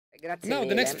Grazie Now,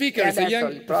 the next mille. speaker E is a adesso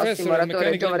young il prossimo professor of oratore,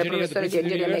 mechanical giovane engineer at the professore di Princeton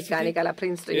ingegneria University. meccanica alla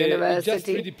Princeton Just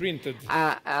University, 3D printed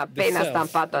ha the appena cells,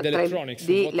 stampato a the electronics, 3D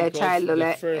what he le calls the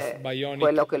cellule, first bionic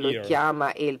quello che lui ear.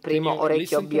 chiama il Can primo you orecchio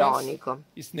listen to us? bionico.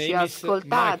 His Ci name is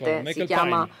ascoltate? Si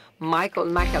chiama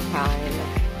Michael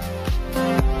Alpine.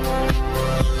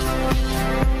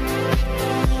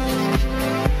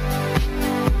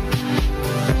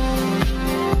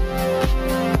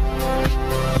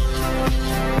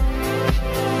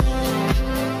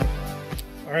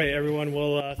 All right, everyone.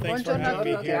 Well, thanks for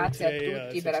having me here Grazie a today.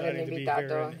 tutti It's per avermi exciting to be here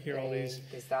invitato. and hear all these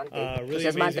Really really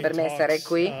amazing per me essere talks.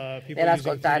 qui People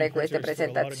nell'ascoltare using 3D queste printers for a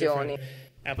lot of presentazioni. different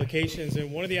applications,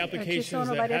 and one of the Ci applications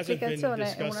sono that varie hasn't been applicazioni,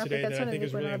 discussed today that I un'applicazione think di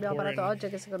is cui non really abbiamo parlato important oggi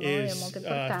che secondo noi è molto is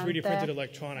 3D printed importante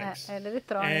electronics. è And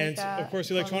l'elettronica. of course,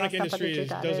 the electronic industry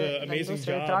does an amazing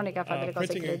L'industria job elettronica fa delle cose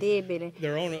printing incredibili.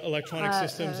 their own electronic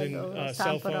systems in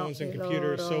cell phones and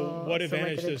computers. So what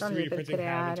advantage does 3D printing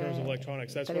have in terms of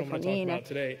electronics? That's what I'm going to talk about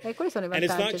today. E quali sono i And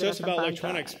it's not vantaggi della just about stampa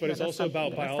electronics, but it's also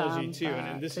about biology too.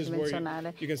 And this is where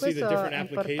you can see the different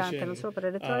applications non solo per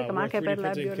l'elettronica, ma where anche per 3D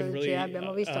la printing can really biologia.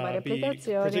 Abbiamo visto varie be applicazioni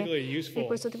particularly useful. e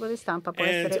questo tipo di stampa può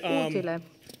essere utile.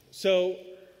 So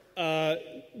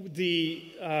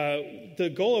the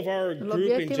goal of our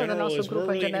group in general is we're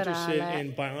really interested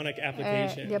in bionic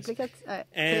applications.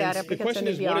 And the question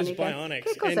is, what is bionics?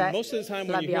 And most of the time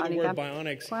when you hear the word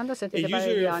bionics, it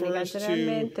usually refers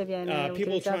to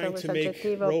people trying to make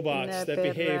robots that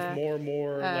behave more and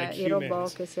more like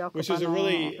humans, which is a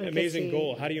really amazing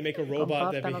goal. How do you make a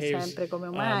robot that behaves,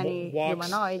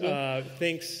 walks,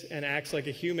 thinks, and acts like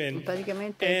a human?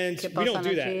 And we don't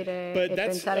do that. But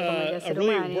that's a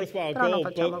really worthwhile goal.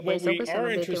 But what we are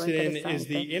interested in is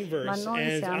the inverse,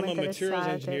 and I'm a materials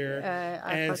engineer,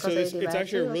 and so it's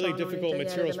actually a really difficult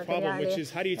materials problem, which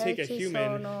is how do you take a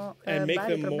human and make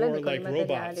them more like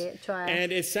robots?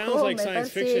 And it sounds like science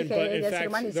fiction, but in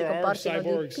fact there are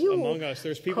cyborgs among us.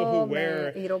 There's people who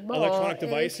wear electronic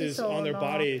devices on their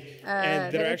body,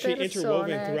 and they're actually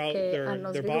interwoven throughout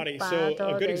their body. So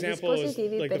a good example is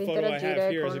like the photo I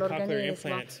have here is a cochlear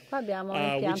implant,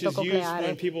 which is used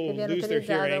when people lose their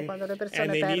hearing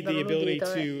and they need the ability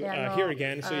to hear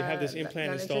again, so you have this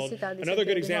implant installed. Another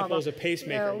good example is a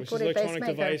pacemaker, which is an electronic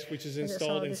device which is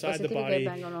installed inside the body,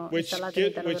 which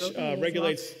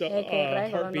regulates the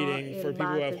heart beating for people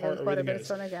who have heart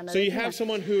arrhythmias. So you have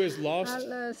someone who has lost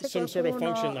some sort of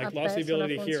function, like lost the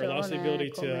ability to hear, lost the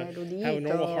ability to have a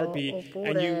normal heartbeat,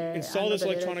 and you install this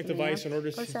electronic device in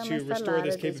order to restore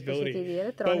this capability.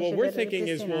 But what we're thinking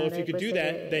is, well, if you could do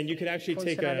that, then you could actually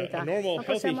take a normal,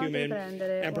 healthy human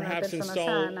and perhaps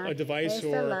install a device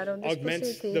or augment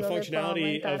the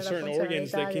functionality of certain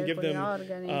organs that can give them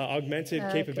augmented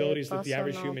capabilities that the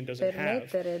average human doesn't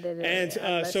have. And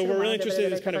so we're really interested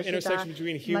in this kind of intersection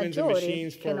between humans and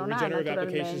machines for regenerative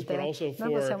applications, but also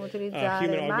for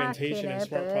human augmentation and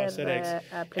smart prosthetics.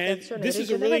 And this is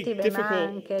a really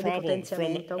difficult problem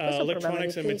from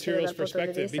electronics and materials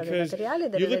perspective, because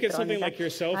you look at something like your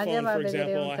cell phone, for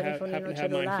example. I happen to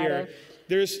have mine here.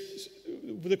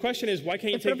 The question is, why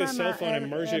can't you take the cell phone and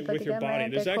merge it with your body?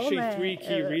 There's actually three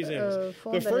key reasons.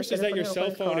 The first is that your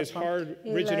cell phone is hard,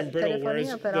 rigid, and brittle, whereas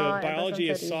the biology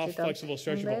is soft, flexible,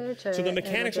 stretchable. So the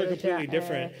mechanics are completely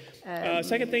different.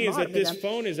 Second thing is that this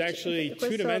phone is actually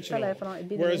two-dimensional,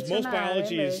 whereas most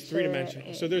biology is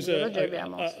three-dimensional. So there's a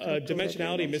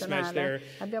dimensionality mismatch there.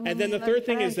 And then the third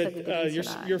thing is that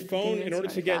your phone, in order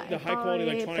to get the high-quality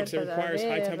electronics, it requires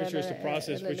high temperatures to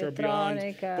process, which are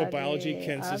beyond what biology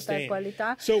can sustain.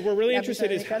 So we're really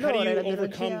interested in how do you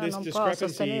overcome this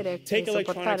discrepancy, take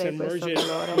electronics and merge it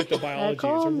with the biology.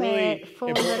 It's a really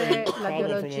important problem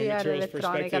from a materials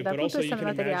perspective, but also you can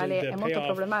imagine the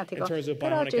payoff in terms of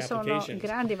bionic applications.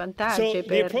 So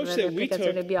the approach that we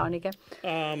took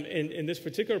in this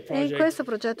particular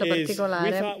project is we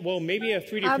thought, well, maybe a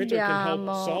 3D printer can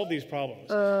help solve these problems,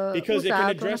 because it can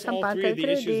address all three of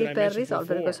the issues that I mentioned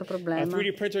before. A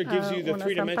 3D printer gives you the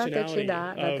three-dimensionality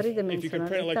of, if you can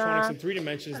print electronics in three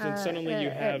dimensions, then suddenly you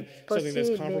have something that's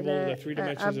comparable to the three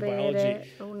dimensions of biology.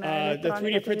 The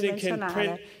 3D printing can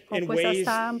print in ways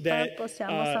that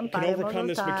can overcome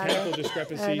this mechanical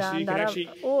discrepancy, so you can actually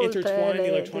intertwine the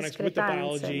electronics with the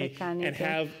biology and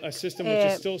have a system which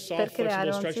is still soft,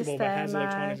 flexible, stretchable, but has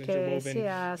electronics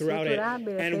interwoven throughout it.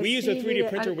 And we use a 3D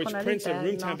printer which prints at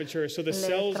room temperature, so the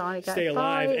cells stay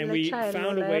alive, and we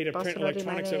found a way to print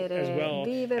electronics as well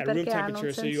at room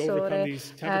temperature, so you overcome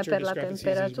these temperature discrepancies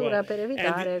as well.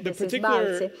 And the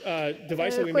particular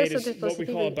device that we made is what we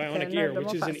call a bionic ear,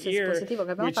 which is an ear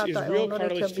which is real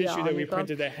cartilage tissue that we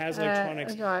printed that has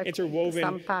electronics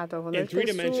interwoven in 3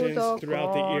 dimensions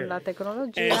throughout the ear.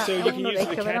 And so you can use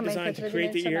the CAD design to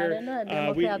create the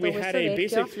ear. We had a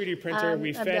basic 3D printer.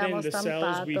 We fed in the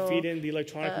cells. We feed in the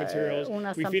electronic materials.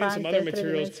 We feed in some other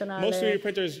materials. Most 3D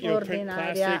printers, print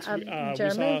plastics.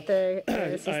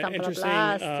 We saw an interesting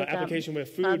application with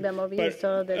food.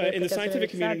 But in the scientific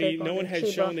community, no one had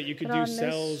shown that you could do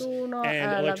cells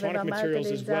and electronic materials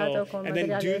as well, and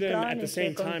then do them at the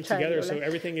same time together, so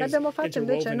everything is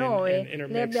interwoven and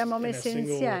intermixed in a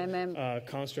single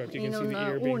construct. You can see the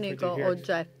ear being printed here.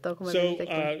 So,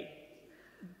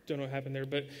 don't know what happened there,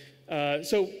 but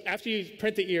so after you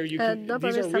print the ear, you can,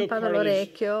 these are real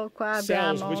cartilage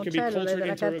cells which can be cultured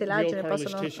into real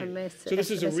cartilage tissue. So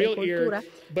this is a real ear,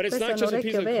 but it's not just a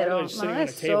piece of cartilage sitting on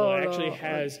a table. It actually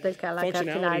has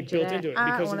functionality built into it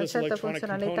because of this electronic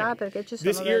component.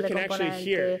 This ear can actually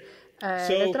hear.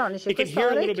 So it can hear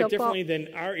a little bit differently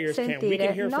than our ears can. We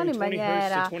can hear from 20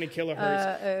 hertz to 20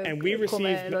 kilohertz, and we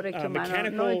receive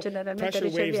mechanical pressure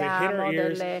waves that hit our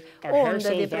ears. Our hair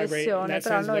cells vibrate, and that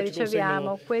sends electrical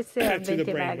signal to the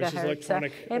brain, which is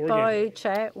electronic organ.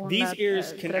 These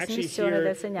ears can actually hear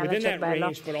within that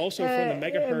range, but also from the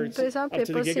megahertz up to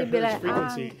the gigahertz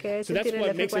frequency. So that's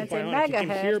what makes it bionic. You can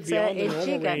hear beyond the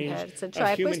normal range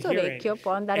of human hearing.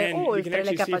 And you can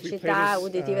actually see if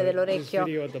we play this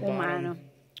video at the bottom.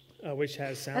 Which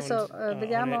has sound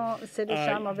vediamo se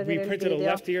riusciamo a vedere we printed a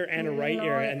left ear and a right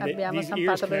ear, and these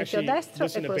ears can actually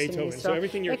listen to Beethoven. So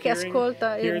everything you're hearing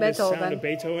here, the sound of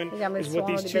Beethoven, is what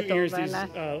these 2 ears, these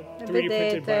 3D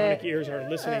printed bionic ears are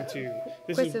listening to.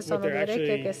 This is what they're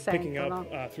actually picking up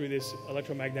through this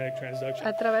electromagnetic transduction.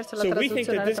 So we think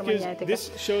that this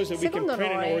shows that we can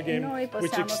print an organ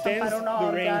which extends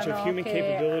the range of human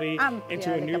capability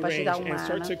into a new range and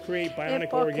start to create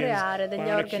bionic organs,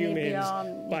 bionic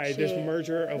humans, by this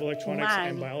merger of electronics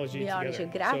and biology together.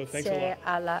 So thanks a lot.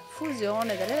 Alla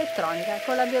fusione dell'elettronica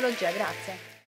con la biologia. Grazie.